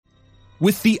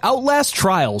With the Outlast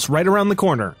trials right around the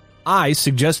corner, I,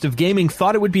 Suggestive Gaming,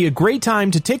 thought it would be a great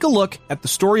time to take a look at the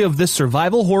story of this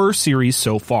survival horror series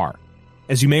so far.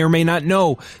 As you may or may not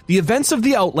know, the events of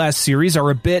the Outlast series are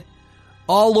a bit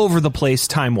all over the place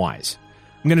time-wise.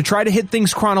 I'm going to try to hit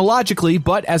things chronologically,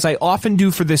 but as I often do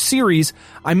for this series,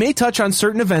 I may touch on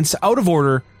certain events out of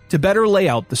order to better lay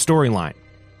out the storyline.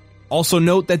 Also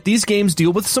note that these games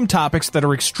deal with some topics that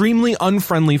are extremely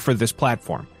unfriendly for this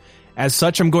platform. As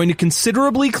such, I'm going to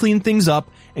considerably clean things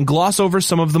up and gloss over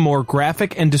some of the more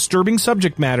graphic and disturbing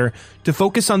subject matter to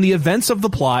focus on the events of the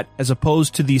plot as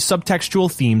opposed to the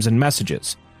subtextual themes and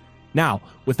messages. Now,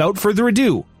 without further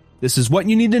ado, this is what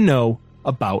you need to know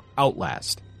about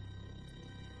Outlast.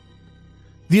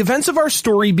 The events of our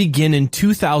story begin in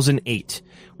 2008,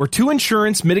 where two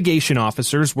insurance mitigation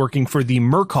officers working for the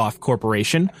Murkoff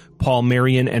Corporation, Paul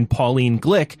Marion and Pauline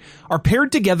Glick, are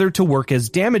paired together to work as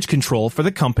damage control for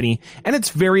the company and its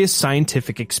various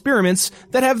scientific experiments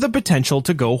that have the potential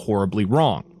to go horribly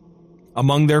wrong.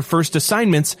 Among their first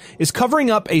assignments is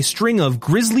covering up a string of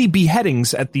grisly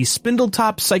beheadings at the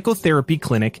Spindletop Psychotherapy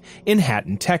Clinic in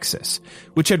Hatton, Texas,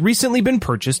 which had recently been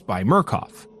purchased by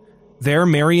Murkoff. There,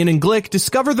 Marion and Glick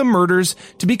discover the murders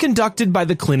to be conducted by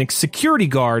the clinic's security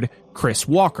guard, Chris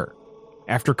Walker.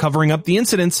 After covering up the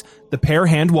incidents, the pair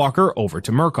hand Walker over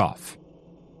to Murkoff.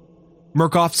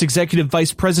 Murkoff's executive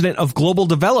vice president of global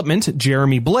development,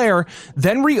 Jeremy Blair,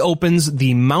 then reopens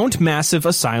the Mount Massive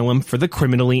Asylum for the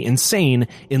Criminally Insane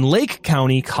in Lake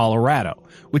County, Colorado,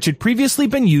 which had previously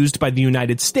been used by the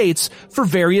United States for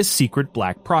various secret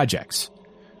black projects.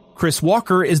 Chris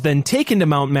Walker is then taken to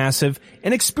Mount Massive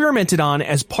and experimented on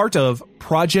as part of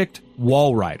Project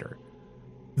Walrider.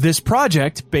 This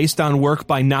project, based on work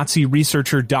by Nazi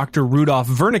researcher Dr. Rudolf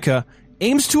Wernicke,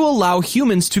 aims to allow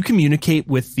humans to communicate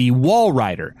with the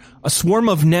Walrider, a swarm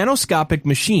of nanoscopic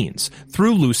machines,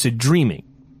 through lucid dreaming.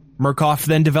 Murkoff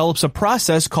then develops a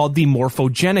process called the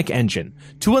morphogenic engine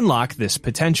to unlock this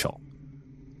potential.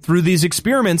 Through these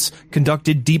experiments,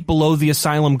 conducted deep below the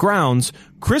asylum grounds,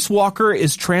 Chris Walker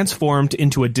is transformed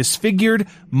into a disfigured,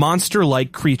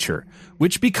 monster-like creature,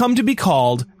 which become to be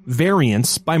called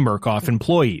variants by Murkoff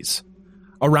employees.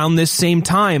 Around this same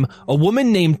time, a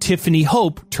woman named Tiffany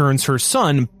Hope turns her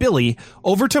son, Billy,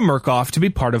 over to Murkoff to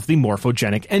be part of the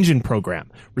morphogenic engine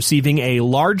program, receiving a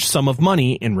large sum of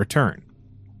money in return.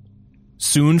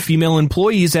 Soon, female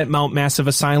employees at Mount Massive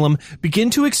Asylum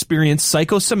begin to experience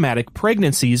psychosomatic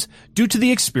pregnancies due to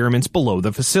the experiments below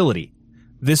the facility.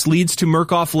 This leads to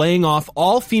Murkoff laying off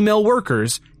all female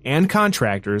workers and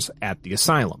contractors at the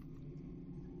asylum.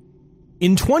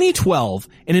 In 2012,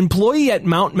 an employee at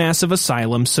Mount Massive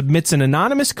Asylum submits an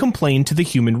anonymous complaint to the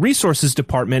Human Resources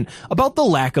Department about the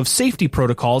lack of safety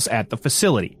protocols at the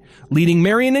facility, leading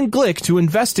Marion and Glick to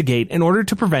investigate in order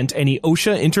to prevent any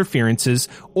OSHA interferences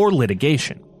or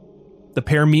litigation. The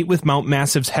pair meet with Mount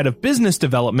Massive's head of business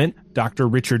development, Dr.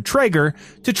 Richard Traeger,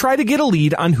 to try to get a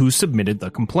lead on who submitted the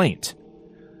complaint.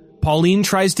 Pauline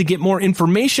tries to get more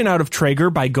information out of Traeger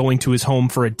by going to his home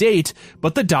for a date,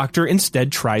 but the doctor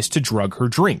instead tries to drug her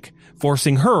drink,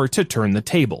 forcing her to turn the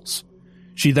tables.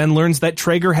 She then learns that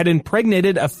Traeger had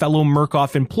impregnated a fellow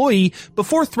Murkoff employee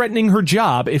before threatening her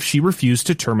job if she refused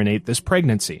to terminate this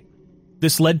pregnancy.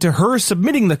 This led to her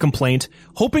submitting the complaint,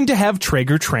 hoping to have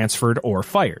Traeger transferred or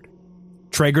fired.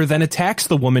 Traeger then attacks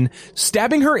the woman,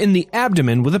 stabbing her in the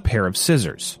abdomen with a pair of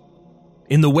scissors.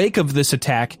 In the wake of this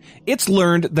attack, it's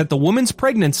learned that the woman's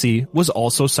pregnancy was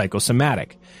also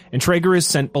psychosomatic, and Traeger is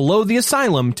sent below the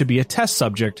asylum to be a test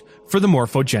subject for the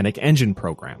morphogenic engine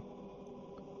program.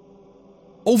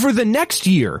 Over the next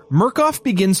year, Murkoff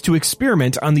begins to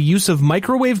experiment on the use of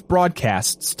microwave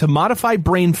broadcasts to modify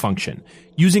brain function,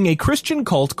 using a Christian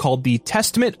cult called the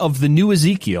Testament of the New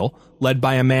Ezekiel, led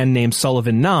by a man named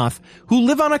Sullivan Noth, who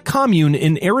live on a commune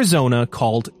in Arizona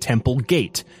called Temple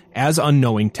Gate, as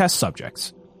unknowing test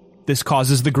subjects. This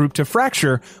causes the group to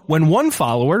fracture when one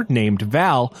follower, named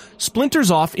Val, splinters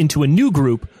off into a new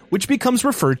group, which becomes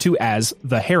referred to as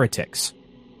the Heretics.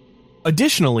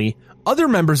 Additionally, other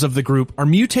members of the group are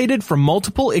mutated from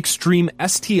multiple extreme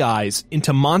STIs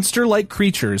into monster-like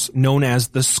creatures known as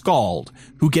the Scald,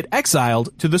 who get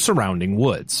exiled to the surrounding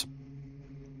woods.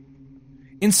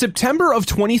 In September of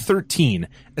 2013,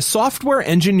 a software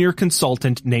engineer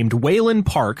consultant named Waylon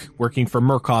Park, working for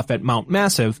Murkoff at Mount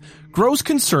Massive, grows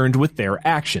concerned with their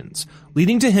actions,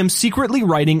 leading to him secretly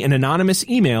writing an anonymous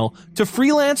email to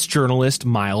freelance journalist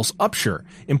Miles Upshur,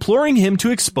 imploring him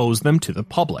to expose them to the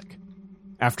public.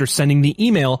 After sending the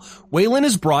email, Waylon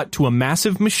is brought to a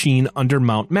massive machine under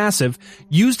Mount Massive,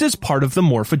 used as part of the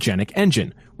morphogenic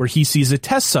engine, where he sees a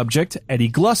test subject, Eddie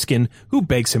Gluskin, who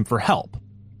begs him for help.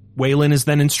 Waylon is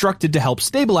then instructed to help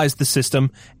stabilize the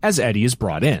system as Eddie is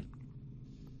brought in.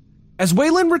 As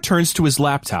Waylon returns to his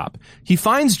laptop, he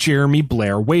finds Jeremy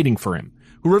Blair waiting for him,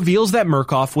 who reveals that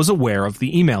Murkoff was aware of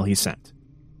the email he sent.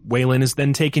 Waylon is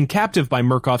then taken captive by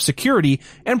Murkoff security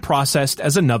and processed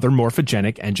as another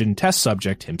morphogenic engine test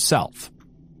subject himself.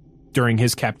 During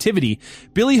his captivity,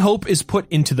 Billy Hope is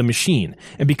put into the machine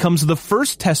and becomes the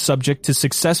first test subject to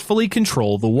successfully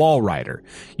control the Walrider,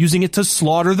 using it to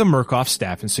slaughter the Murkoff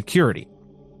staff and security.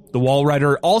 The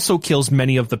Walrider also kills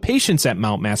many of the patients at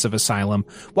Mount Massive Asylum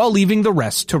while leaving the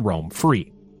rest to roam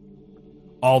free.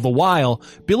 All the while,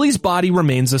 Billy's body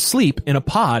remains asleep in a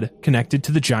pod connected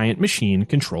to the giant machine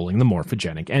controlling the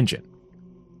morphogenic engine.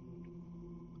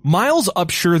 Miles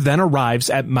Upshur then arrives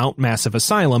at Mount Massive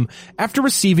Asylum after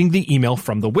receiving the email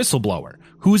from the whistleblower,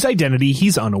 whose identity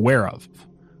he's unaware of.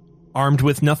 Armed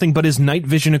with nothing but his night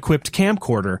vision-equipped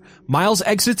camcorder, Miles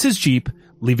exits his Jeep,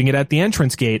 leaving it at the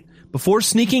entrance gate, before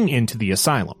sneaking into the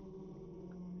asylum.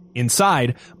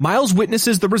 Inside, Miles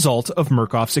witnesses the result of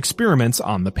Murkoff's experiments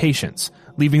on the patients,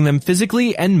 leaving them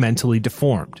physically and mentally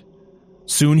deformed.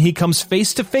 Soon he comes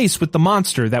face to face with the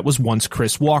monster that was once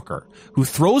Chris Walker, who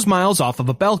throws Miles off of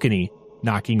a balcony,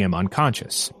 knocking him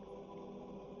unconscious.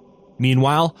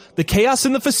 Meanwhile, the chaos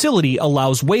in the facility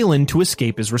allows Waylon to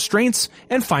escape his restraints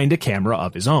and find a camera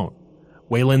of his own.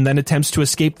 Waylon then attempts to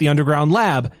escape the underground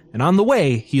lab, and on the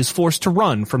way, he is forced to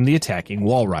run from the attacking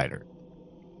Walrider.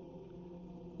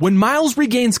 When Miles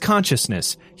regains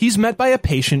consciousness, he's met by a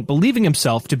patient believing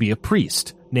himself to be a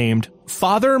priest, named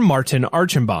Father Martin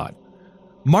Archambaud.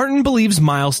 Martin believes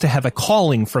Miles to have a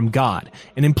calling from God,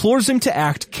 and implores him to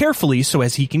act carefully so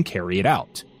as he can carry it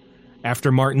out.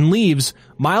 After Martin leaves,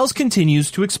 Miles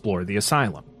continues to explore the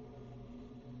asylum.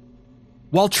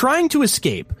 While trying to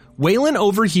escape, Waylon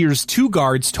overhears two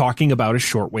guards talking about a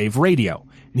shortwave radio,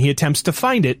 and he attempts to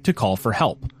find it to call for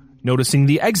help, noticing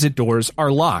the exit doors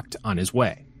are locked on his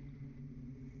way.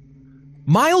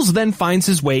 Miles then finds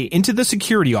his way into the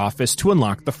security office to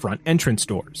unlock the front entrance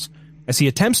doors. As he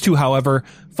attempts to, however,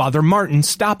 Father Martin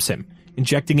stops him,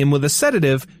 injecting him with a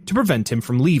sedative to prevent him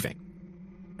from leaving.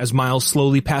 As Miles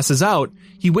slowly passes out,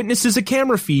 he witnesses a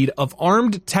camera feed of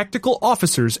armed tactical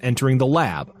officers entering the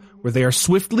lab, where they are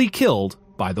swiftly killed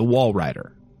by the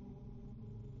Walrider.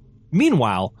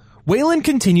 Meanwhile, Waylon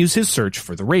continues his search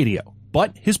for the radio,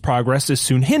 but his progress is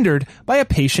soon hindered by a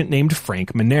patient named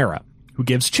Frank Manera, who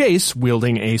gives chase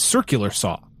wielding a circular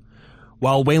saw.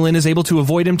 While Waylon is able to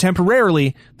avoid him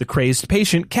temporarily, the crazed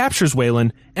patient captures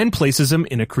Waylon and places him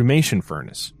in a cremation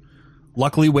furnace.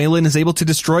 Luckily, Waylon is able to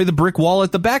destroy the brick wall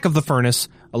at the back of the furnace,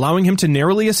 allowing him to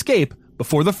narrowly escape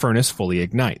before the furnace fully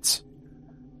ignites.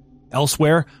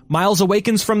 Elsewhere, Miles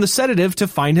awakens from the sedative to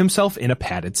find himself in a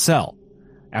padded cell.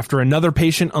 After another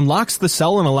patient unlocks the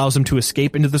cell and allows him to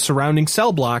escape into the surrounding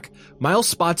cell block, Miles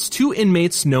spots two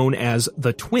inmates known as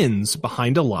the Twins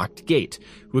behind a locked gate,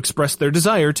 who express their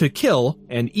desire to kill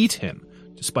and eat him,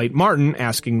 despite Martin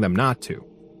asking them not to.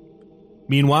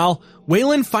 Meanwhile,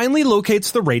 Waylon finally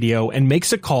locates the radio and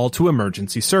makes a call to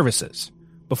emergency services.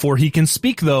 Before he can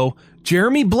speak, though,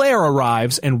 Jeremy Blair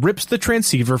arrives and rips the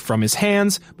transceiver from his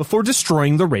hands before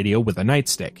destroying the radio with a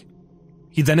nightstick.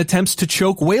 He then attempts to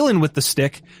choke Waylon with the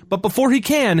stick, but before he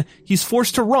can, he's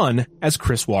forced to run as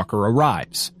Chris Walker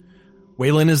arrives.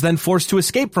 Waylon is then forced to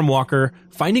escape from Walker,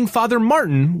 finding Father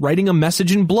Martin writing a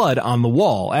message in blood on the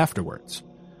wall afterwards.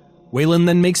 Waylon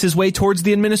then makes his way towards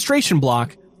the administration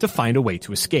block to find a way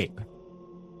to escape.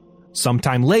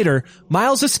 Sometime later,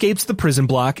 Miles escapes the prison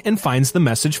block and finds the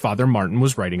message Father Martin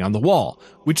was writing on the wall,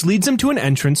 which leads him to an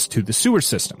entrance to the sewer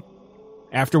system.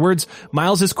 Afterwards,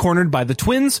 Miles is cornered by the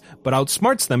Twins, but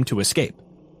outsmarts them to escape.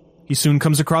 He soon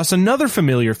comes across another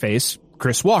familiar face,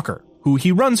 Chris Walker, who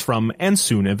he runs from and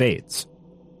soon evades.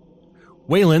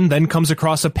 Waylon then comes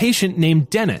across a patient named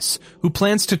Dennis, who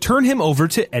plans to turn him over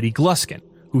to Eddie Gluskin,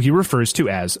 who he refers to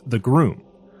as the Groom.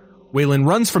 Waylon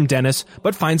runs from Dennis,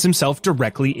 but finds himself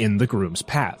directly in the Groom's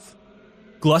path.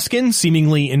 Gluskin,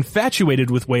 seemingly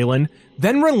infatuated with Waylon,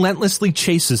 then relentlessly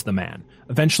chases the man,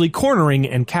 eventually cornering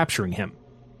and capturing him.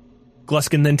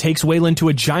 Gluskin then takes Waylon to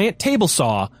a giant table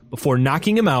saw before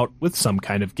knocking him out with some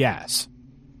kind of gas.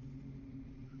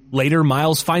 Later,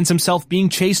 Miles finds himself being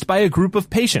chased by a group of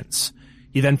patients.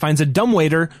 He then finds a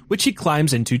dumbwaiter, which he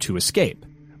climbs into to escape.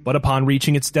 But upon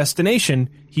reaching its destination,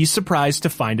 he's surprised to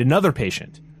find another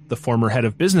patient, the former head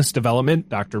of business development,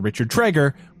 Dr. Richard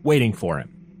Traeger, waiting for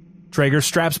him. Traeger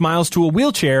straps Miles to a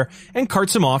wheelchair and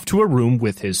carts him off to a room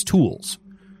with his tools.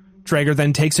 Traeger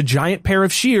then takes a giant pair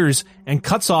of shears and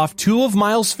cuts off two of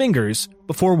Miles' fingers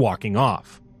before walking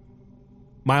off.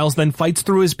 Miles then fights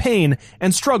through his pain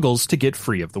and struggles to get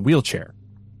free of the wheelchair.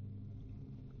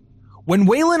 When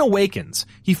Waylon awakens,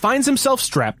 he finds himself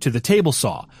strapped to the table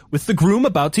saw, with the groom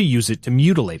about to use it to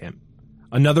mutilate him.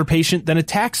 Another patient then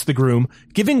attacks the groom,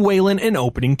 giving Waylon an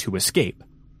opening to escape.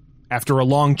 After a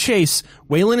long chase,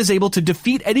 Waylon is able to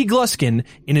defeat Eddie Gluskin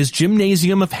in his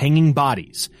gymnasium of hanging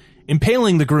bodies,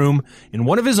 impaling the groom in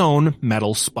one of his own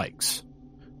metal spikes.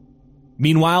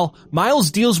 Meanwhile,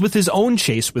 Miles deals with his own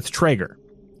chase with Traeger.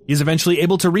 He is eventually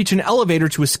able to reach an elevator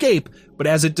to escape, but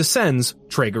as it descends,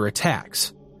 Traeger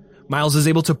attacks. Miles is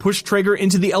able to push Traeger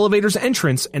into the elevator's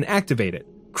entrance and activate it,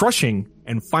 crushing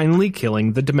and finally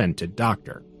killing the demented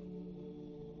doctor.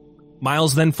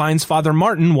 Miles then finds Father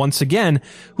Martin once again,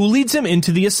 who leads him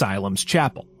into the asylum's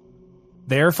chapel.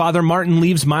 There, Father Martin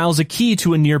leaves Miles a key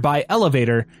to a nearby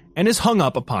elevator and is hung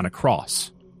up upon a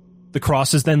cross. The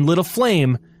cross is then lit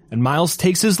aflame, and Miles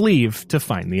takes his leave to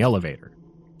find the elevator.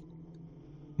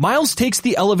 Miles takes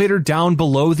the elevator down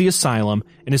below the asylum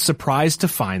and is surprised to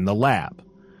find the lab.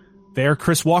 There,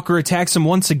 Chris Walker attacks him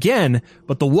once again,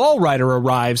 but the Wall Rider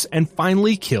arrives and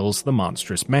finally kills the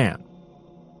monstrous man.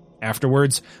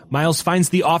 Afterwards, Miles finds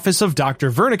the office of Dr.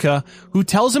 Vernica, who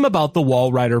tells him about the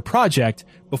Wall Rider project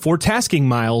before tasking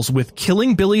Miles with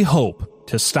killing Billy Hope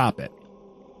to stop it.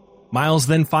 Miles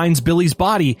then finds Billy's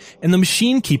body and the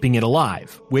machine keeping it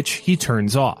alive, which he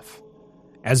turns off.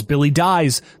 As Billy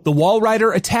dies, the Wall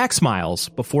Rider attacks Miles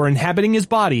before inhabiting his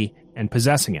body and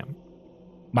possessing him.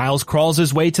 Miles crawls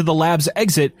his way to the lab's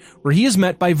exit, where he is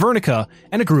met by Vernica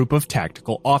and a group of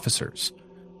tactical officers.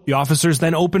 The officers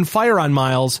then open fire on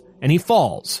Miles, and he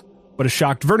falls, but a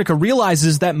shocked Vernica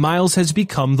realizes that Miles has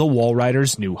become the Wall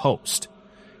Rider's new host.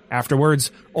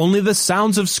 Afterwards, only the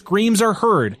sounds of screams are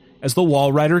heard as the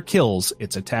Wall Rider kills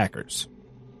its attackers.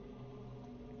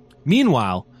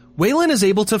 Meanwhile, Waylon is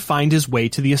able to find his way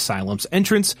to the asylum's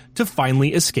entrance to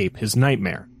finally escape his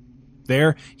nightmare.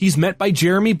 There, he's met by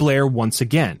Jeremy Blair once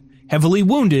again, heavily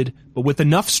wounded, but with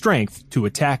enough strength to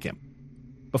attack him.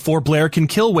 Before Blair can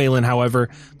kill Waylon, however,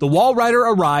 the Wall Rider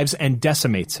arrives and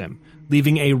decimates him,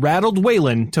 leaving a rattled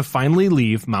Waylon to finally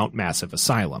leave Mount Massive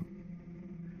Asylum.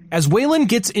 As Waylon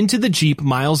gets into the Jeep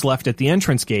Miles left at the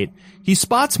entrance gate, he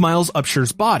spots Miles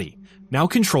Upsher's body, now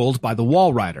controlled by the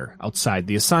Wall Rider, outside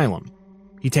the asylum.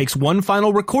 He takes one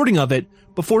final recording of it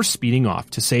before speeding off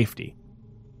to safety.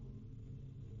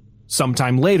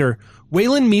 Sometime later,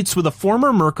 Waylon meets with a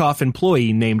former Murkoff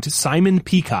employee named Simon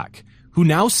Peacock, who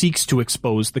now seeks to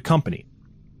expose the company.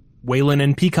 Waylon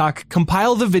and Peacock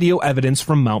compile the video evidence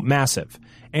from Mount Massive,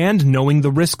 and knowing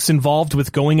the risks involved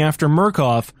with going after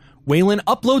Murkoff, Waylon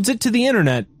uploads it to the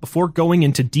internet before going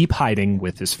into deep hiding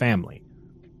with his family.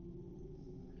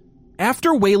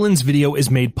 After Waylon's video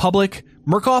is made public,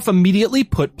 Murkoff immediately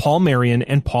put Paul Marion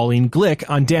and Pauline Glick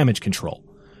on damage control.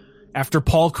 After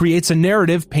Paul creates a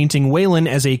narrative painting Waylon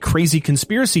as a crazy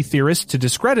conspiracy theorist to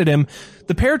discredit him,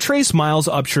 the pair trace Miles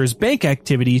Upsher's bank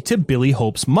activity to Billy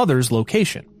Hope's mother's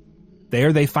location.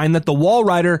 There, they find that the Wall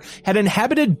Rider had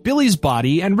inhabited Billy's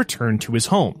body and returned to his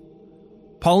home.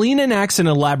 Pauline enacts an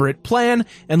elaborate plan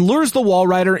and lures the Wall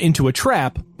Rider into a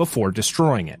trap before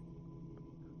destroying it.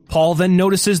 Paul then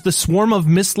notices the swarm of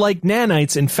mist-like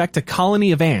nanites infect a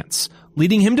colony of ants,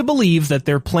 leading him to believe that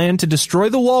their plan to destroy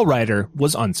the Wall Rider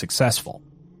was unsuccessful.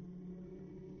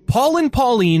 Paul and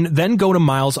Pauline then go to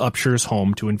Miles Upsher's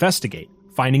home to investigate,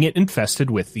 finding it infested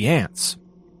with the ants.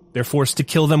 They're forced to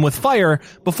kill them with fire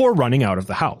before running out of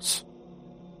the house.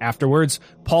 Afterwards,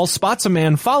 Paul spots a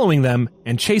man following them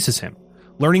and chases him,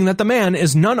 learning that the man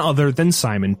is none other than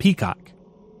Simon Peacock.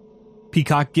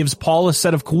 Peacock gives Paul a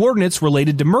set of coordinates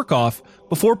related to Murkoff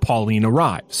before Pauline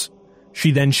arrives.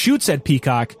 She then shoots at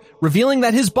Peacock, revealing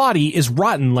that his body is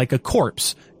rotten like a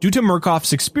corpse due to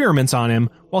Murkoff's experiments on him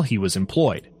while he was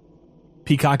employed.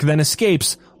 Peacock then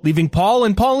escapes, leaving Paul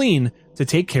and Pauline to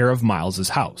take care of Miles's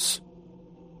house.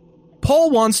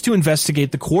 Paul wants to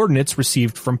investigate the coordinates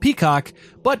received from Peacock,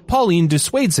 but Pauline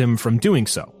dissuades him from doing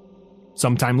so.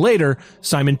 Sometime later,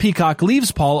 Simon Peacock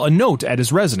leaves Paul a note at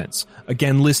his residence,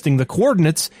 again listing the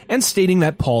coordinates and stating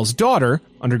that Paul's daughter,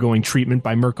 undergoing treatment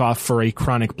by Murkoff for a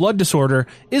chronic blood disorder,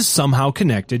 is somehow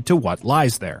connected to what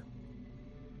lies there.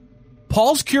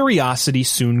 Paul's curiosity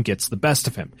soon gets the best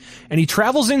of him, and he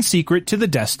travels in secret to the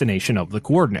destination of the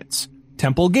coordinates,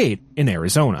 Temple Gate in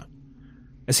Arizona.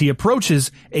 As he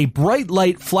approaches, a bright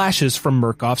light flashes from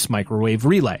Murkoff's microwave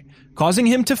relay, causing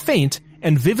him to faint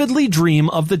and vividly dream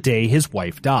of the day his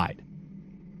wife died.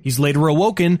 He's later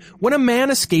awoken when a man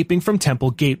escaping from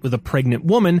Temple Gate with a pregnant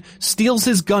woman steals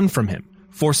his gun from him,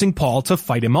 forcing Paul to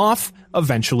fight him off,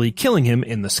 eventually killing him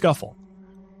in the scuffle.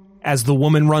 As the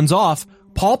woman runs off,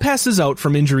 Paul passes out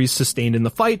from injuries sustained in the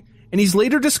fight, and he's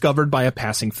later discovered by a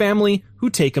passing family who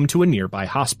take him to a nearby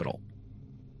hospital.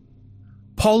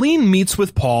 Pauline meets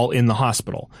with Paul in the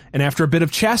hospital, and after a bit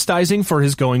of chastising for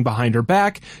his going behind her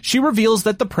back, she reveals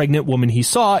that the pregnant woman he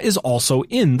saw is also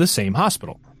in the same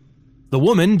hospital. The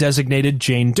woman, designated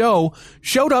Jane Doe,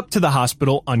 showed up to the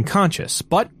hospital unconscious,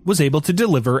 but was able to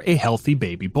deliver a healthy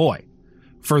baby boy.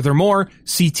 Furthermore,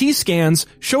 CT scans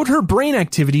showed her brain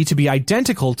activity to be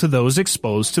identical to those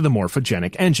exposed to the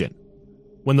morphogenic engine.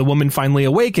 When the woman finally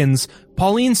awakens,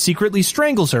 Pauline secretly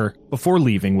strangles her before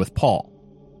leaving with Paul.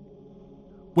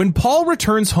 When Paul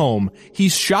returns home,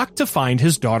 he's shocked to find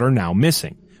his daughter now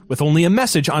missing, with only a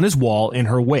message on his wall in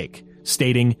her wake,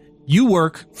 stating, "You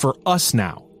work for us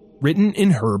now," written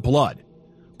in her blood.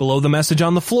 Below the message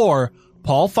on the floor,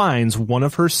 Paul finds one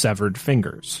of her severed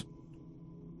fingers.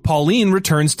 Pauline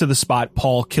returns to the spot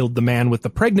Paul killed the man with the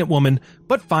pregnant woman,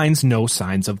 but finds no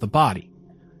signs of the body.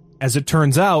 As it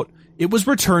turns out, it was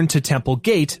returned to Temple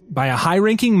Gate by a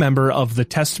high-ranking member of the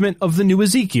Testament of the New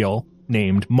Ezekiel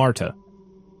named Marta.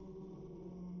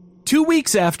 2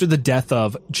 weeks after the death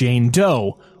of Jane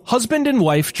Doe, husband and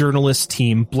wife journalist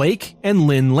team Blake and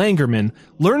Lynn Langerman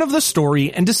learn of the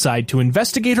story and decide to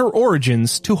investigate her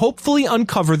origins to hopefully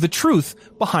uncover the truth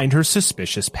behind her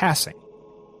suspicious passing.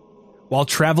 While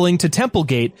traveling to Temple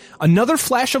Gate, another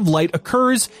flash of light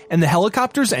occurs and the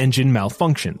helicopter's engine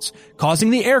malfunctions, causing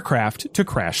the aircraft to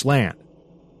crash land.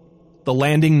 The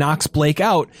landing knocks Blake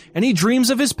out, and he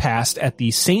dreams of his past at the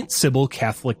St. Sybil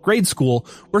Catholic grade school,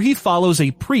 where he follows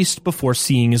a priest before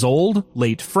seeing his old,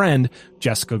 late friend,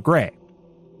 Jessica Gray.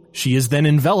 She is then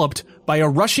enveloped by a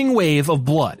rushing wave of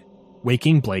blood,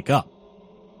 waking Blake up.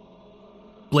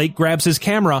 Blake grabs his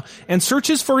camera and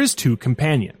searches for his two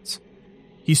companions.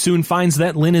 He soon finds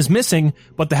that Lynn is missing,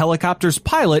 but the helicopter's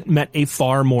pilot met a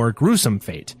far more gruesome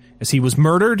fate, as he was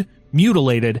murdered,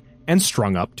 mutilated, and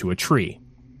strung up to a tree.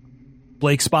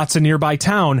 Blake spots a nearby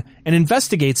town and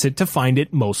investigates it to find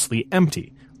it mostly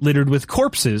empty, littered with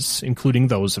corpses, including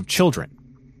those of children.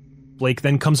 Blake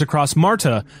then comes across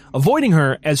Marta, avoiding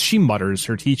her as she mutters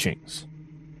her teachings.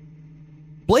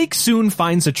 Blake soon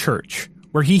finds a church,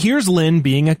 where he hears Lynn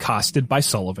being accosted by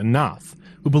Sullivan Noth,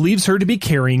 who believes her to be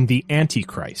carrying the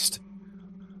Antichrist.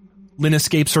 Lynn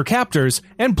escapes her captors,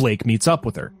 and Blake meets up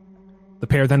with her. The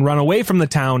pair then run away from the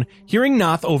town, hearing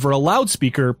Noth over a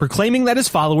loudspeaker proclaiming that his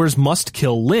followers must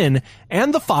kill Lynn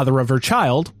and the father of her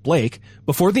child, Blake,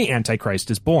 before the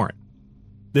Antichrist is born.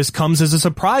 This comes as a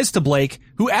surprise to Blake,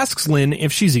 who asks Lynn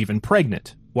if she's even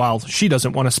pregnant, while she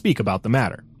doesn't want to speak about the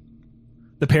matter.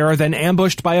 The pair are then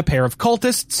ambushed by a pair of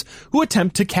cultists who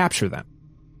attempt to capture them.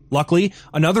 Luckily,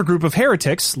 another group of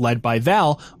heretics, led by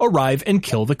Val, arrive and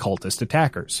kill the cultist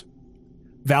attackers.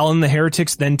 Val and the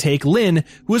heretics then take Lynn,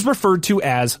 who is referred to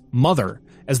as Mother,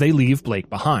 as they leave Blake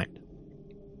behind.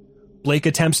 Blake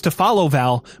attempts to follow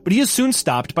Val, but he is soon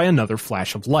stopped by another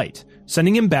flash of light,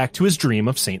 sending him back to his dream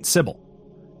of St. Sybil.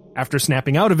 After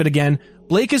snapping out of it again,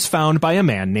 Blake is found by a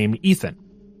man named Ethan.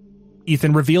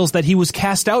 Ethan reveals that he was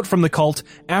cast out from the cult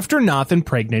after Noth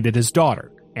impregnated his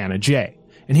daughter, Anna J.,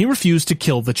 and he refused to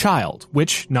kill the child,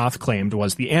 which Noth claimed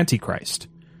was the Antichrist.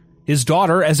 His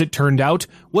daughter, as it turned out,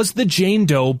 was the Jane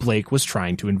Doe Blake was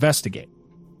trying to investigate.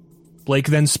 Blake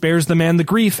then spares the man the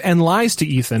grief and lies to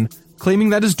Ethan, claiming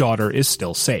that his daughter is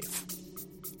still safe.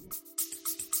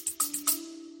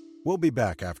 We'll be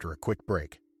back after a quick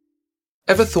break.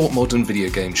 Ever thought modern video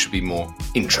games should be more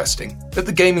interesting? At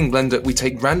the Gaming Blender, we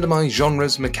take randomized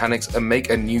genres, mechanics, and make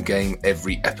a new game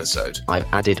every episode.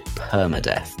 I've added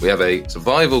permadeath. We have a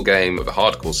survival game of a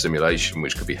hardcore simulation,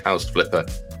 which could be House Flipper,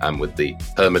 and with the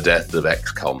permadeath of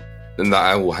XCOM. And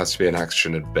that all has to be an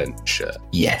action-adventure.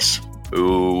 Yes.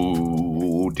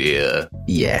 Oh dear.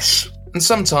 Yes. And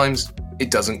sometimes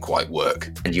it doesn't quite work.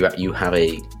 And you have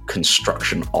a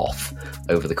construction off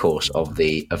over the course of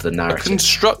the narrative. A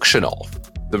construction off.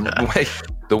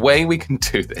 The way we can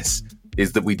do this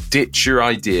is that we ditch your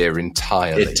idea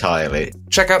entirely. Entirely.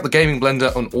 Check out the Gaming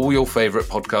Blender on all your favourite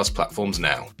podcast platforms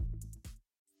now.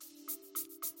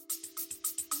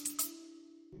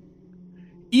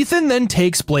 Ethan then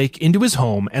takes Blake into his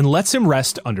home and lets him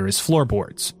rest under his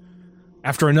floorboards.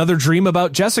 After another dream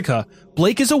about Jessica,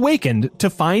 Blake is awakened to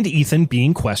find Ethan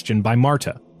being questioned by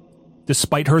Marta.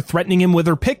 Despite her threatening him with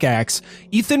her pickaxe,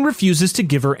 Ethan refuses to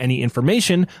give her any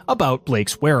information about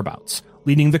Blake's whereabouts,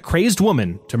 leading the crazed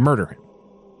woman to murder him.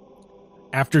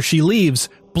 After she leaves,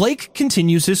 Blake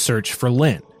continues his search for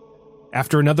Lynn.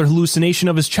 After another hallucination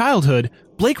of his childhood,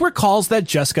 Blake recalls that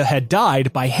Jessica had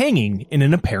died by hanging in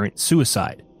an apparent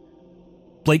suicide.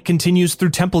 Blake continues through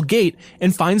Temple Gate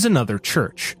and finds another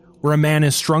church, where a man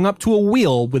is strung up to a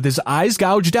wheel with his eyes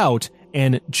gouged out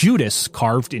and Judas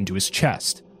carved into his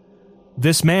chest.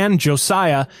 This man,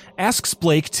 Josiah, asks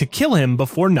Blake to kill him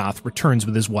before Noth returns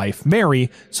with his wife, Mary,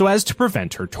 so as to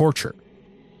prevent her torture.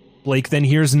 Blake then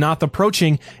hears Noth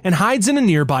approaching and hides in a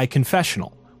nearby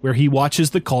confessional, where he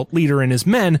watches the cult leader and his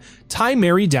men tie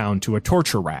Mary down to a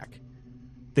torture rack.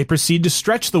 They proceed to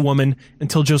stretch the woman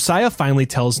until Josiah finally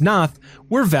tells Noth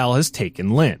where Val has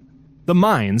taken Lynn, the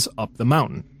mines up the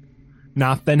mountain.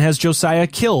 Noth then has Josiah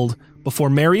killed before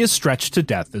Mary is stretched to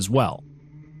death as well.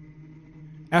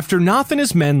 After Noth and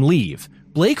his men leave,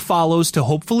 Blake follows to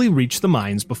hopefully reach the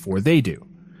mines before they do.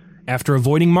 After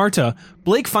avoiding Marta,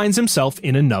 Blake finds himself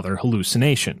in another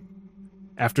hallucination.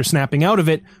 After snapping out of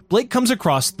it, Blake comes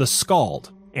across the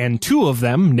Skald, and two of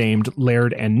them, named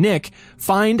Laird and Nick,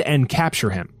 find and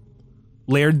capture him.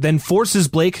 Laird then forces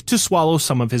Blake to swallow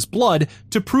some of his blood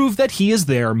to prove that he is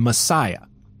their Messiah.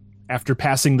 After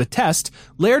passing the test,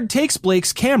 Laird takes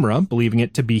Blake's camera, believing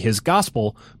it to be his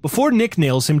gospel, before Nick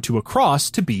nails him to a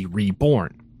cross to be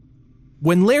reborn.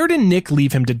 When Laird and Nick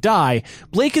leave him to die,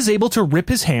 Blake is able to rip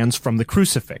his hands from the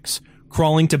crucifix,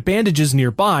 crawling to bandages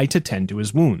nearby to tend to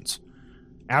his wounds.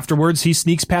 Afterwards, he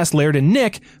sneaks past Laird and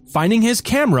Nick, finding his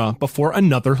camera before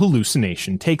another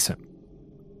hallucination takes him.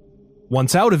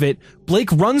 Once out of it,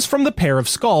 Blake runs from the pair of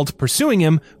Skald pursuing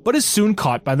him, but is soon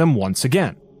caught by them once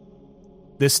again.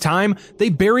 This time, they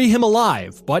bury him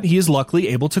alive, but he is luckily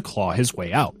able to claw his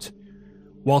way out.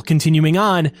 While continuing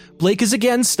on, Blake is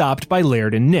again stopped by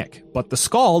Laird and Nick, but the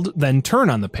Skald then turn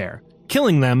on the pair,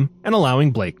 killing them and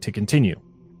allowing Blake to continue.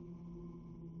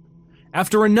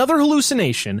 After another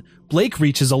hallucination, Blake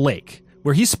reaches a lake,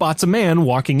 where he spots a man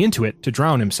walking into it to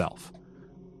drown himself.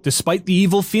 Despite the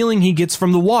evil feeling he gets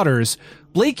from the waters,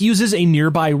 Blake uses a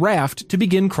nearby raft to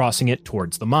begin crossing it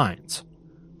towards the mines.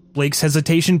 Blake's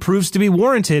hesitation proves to be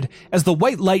warranted as the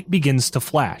white light begins to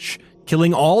flash,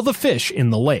 killing all the fish in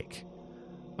the lake.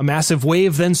 A massive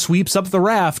wave then sweeps up the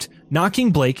raft,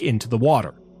 knocking Blake into the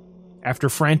water. After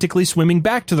frantically swimming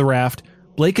back to the raft,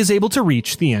 Blake is able to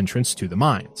reach the entrance to the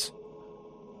mines.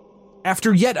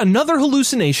 After yet another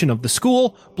hallucination of the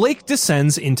school, Blake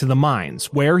descends into the mines,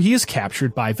 where he is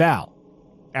captured by Val.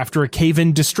 After a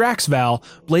cave-in distracts Val,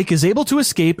 Blake is able to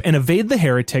escape and evade the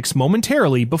heretics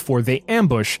momentarily before they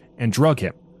ambush and drug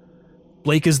him.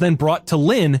 Blake is then brought to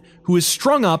Lynn, who is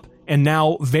strung up and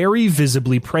now very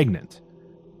visibly pregnant.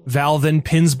 Val then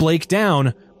pins Blake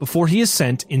down before he is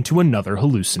sent into another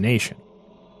hallucination.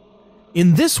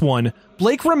 In this one,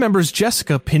 Blake remembers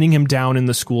Jessica pinning him down in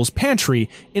the school's pantry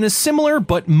in a similar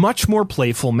but much more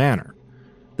playful manner.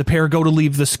 The pair go to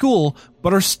leave the school,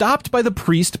 but are stopped by the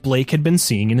priest Blake had been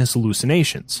seeing in his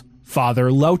hallucinations,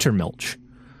 Father Loutermilch.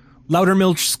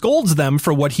 Loutermilch scolds them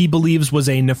for what he believes was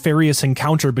a nefarious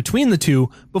encounter between the two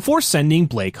before sending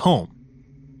Blake home.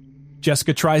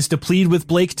 Jessica tries to plead with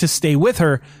Blake to stay with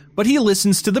her, but he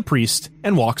listens to the priest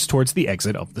and walks towards the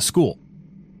exit of the school.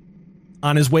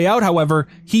 On his way out, however,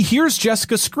 he hears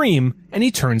Jessica scream and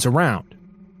he turns around.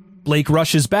 Blake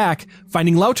rushes back,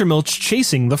 finding Loutermilch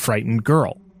chasing the frightened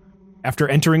girl. After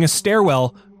entering a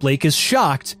stairwell, Blake is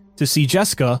shocked to see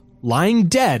Jessica lying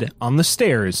dead on the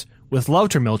stairs with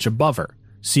Loutermilch above her,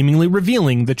 seemingly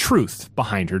revealing the truth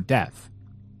behind her death.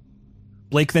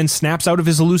 Blake then snaps out of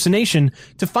his hallucination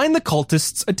to find the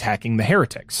cultists attacking the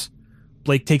heretics.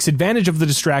 Blake takes advantage of the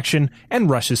distraction and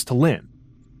rushes to Lynn.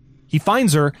 He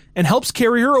finds her and helps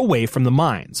carry her away from the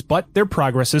mines, but their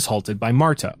progress is halted by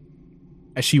Marta.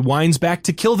 As she winds back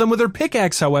to kill them with her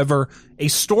pickaxe, however, a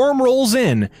storm rolls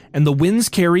in and the winds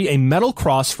carry a metal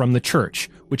cross from the church,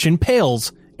 which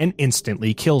impales and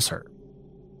instantly kills her.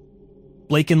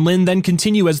 Blake and Lynn then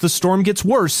continue as the storm gets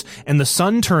worse and the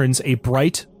sun turns a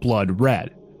bright blood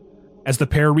red. As the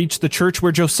pair reach the church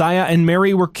where Josiah and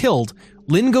Mary were killed,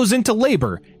 Lynn goes into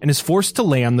labor and is forced to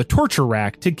lay on the torture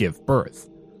rack to give birth.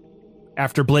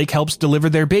 After Blake helps deliver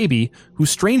their baby, who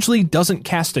strangely doesn't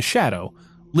cast a shadow,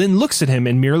 Lynn looks at him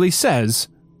and merely says,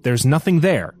 "There's nothing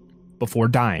there," before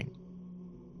dying.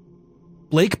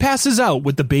 Blake passes out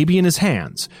with the baby in his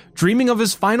hands, dreaming of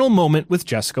his final moment with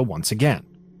Jessica once again.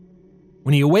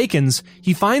 When he awakens,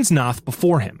 he finds Noth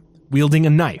before him, wielding a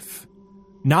knife.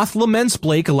 Noth laments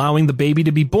Blake allowing the baby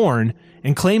to be born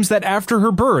and claims that after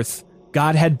her birth,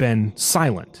 God had been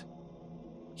silent.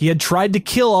 He had tried to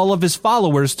kill all of his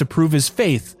followers to prove his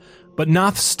faith, but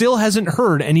Noth still hasn't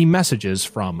heard any messages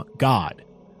from God.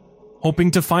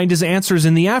 Hoping to find his answers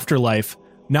in the afterlife,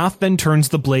 Noth then turns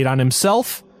the blade on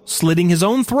himself, slitting his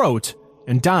own throat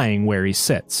and dying where he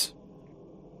sits.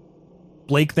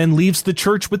 Blake then leaves the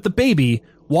church with the baby,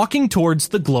 walking towards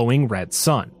the glowing red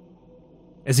sun.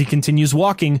 As he continues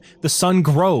walking, the sun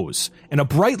grows, and a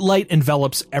bright light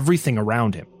envelops everything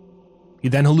around him. He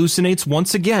then hallucinates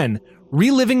once again,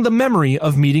 reliving the memory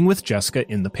of meeting with Jessica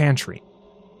in the pantry.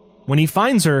 When he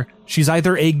finds her, she's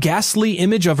either a ghastly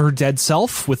image of her dead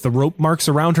self with the rope marks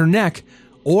around her neck,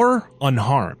 or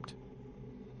unharmed.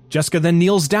 Jessica then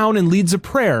kneels down and leads a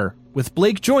prayer, with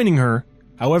Blake joining her,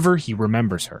 however he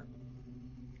remembers her.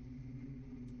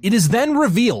 It is then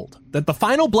revealed that the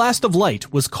final blast of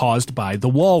light was caused by the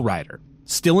Walrider,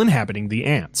 still inhabiting the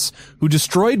ants, who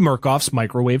destroyed Murkoff's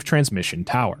microwave transmission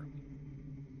tower.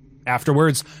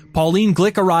 Afterwards, Pauline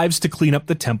Glick arrives to clean up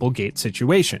the Temple Gate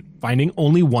situation, finding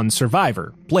only one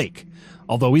survivor, Blake,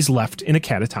 although he's left in a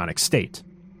catatonic state.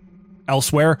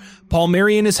 Elsewhere, Paul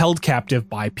Marion is held captive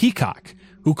by Peacock,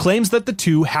 who claims that the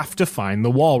two have to find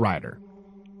the Walrider.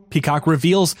 Peacock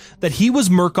reveals that he was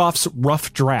Murkoff's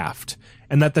rough draft,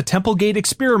 and that the Temple Gate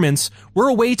experiments were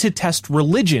a way to test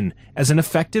religion as an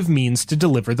effective means to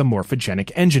deliver the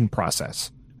morphogenic engine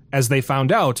process. As they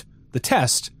found out, the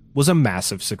test was a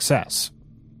massive success.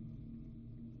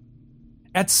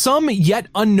 At some yet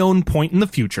unknown point in the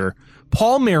future,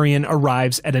 Paul Marion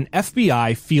arrives at an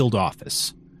FBI field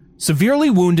office. Severely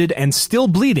wounded and still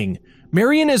bleeding,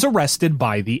 Marion is arrested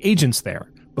by the agents there,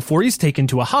 before he's taken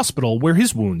to a hospital where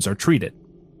his wounds are treated.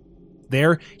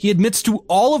 There, he admits to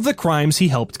all of the crimes he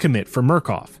helped commit for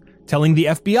Murkoff, telling the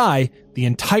FBI the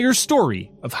entire story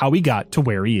of how he got to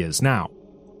where he is now.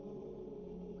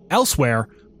 Elsewhere,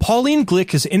 Pauline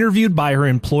Glick is interviewed by her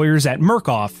employers at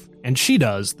Murkoff, and she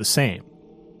does the same.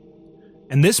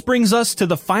 And this brings us to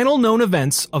the final known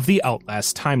events of the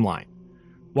Outlast timeline.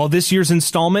 While this year's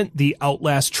installment, The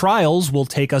Outlast Trials, will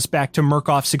take us back to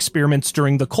Murkoff's experiments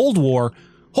during the Cold War,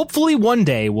 hopefully one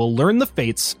day we'll learn the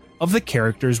fates of the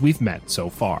characters we've met so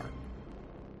far.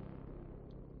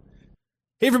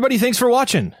 Hey everybody, thanks for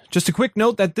watching. Just a quick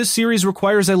note that this series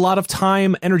requires a lot of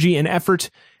time, energy, and effort,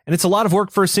 and it's a lot of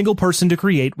work for a single person to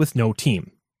create with no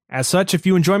team. As such, if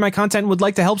you enjoy my content and would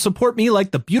like to help support me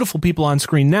like the beautiful people on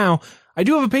screen now, I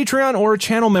do have a Patreon or a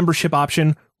channel membership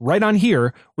option right on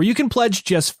here where you can pledge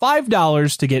just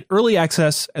 $5 to get early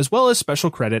access as well as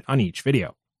special credit on each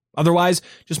video. Otherwise,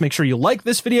 just make sure you like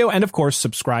this video and of course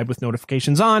subscribe with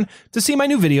notifications on to see my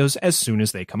new videos as soon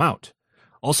as they come out.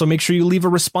 Also, make sure you leave a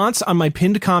response on my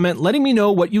pinned comment letting me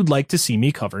know what you'd like to see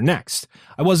me cover next.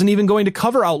 I wasn't even going to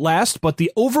cover Outlast, but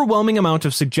the overwhelming amount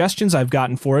of suggestions I've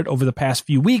gotten for it over the past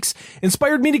few weeks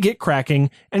inspired me to get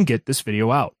cracking and get this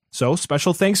video out. So,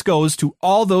 special thanks goes to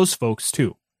all those folks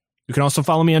too. You can also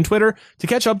follow me on Twitter to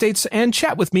catch updates and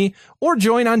chat with me, or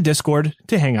join on Discord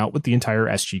to hang out with the entire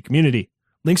SG community.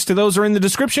 Links to those are in the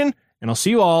description, and I'll see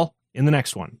you all in the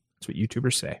next one. That's what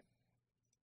YouTubers say.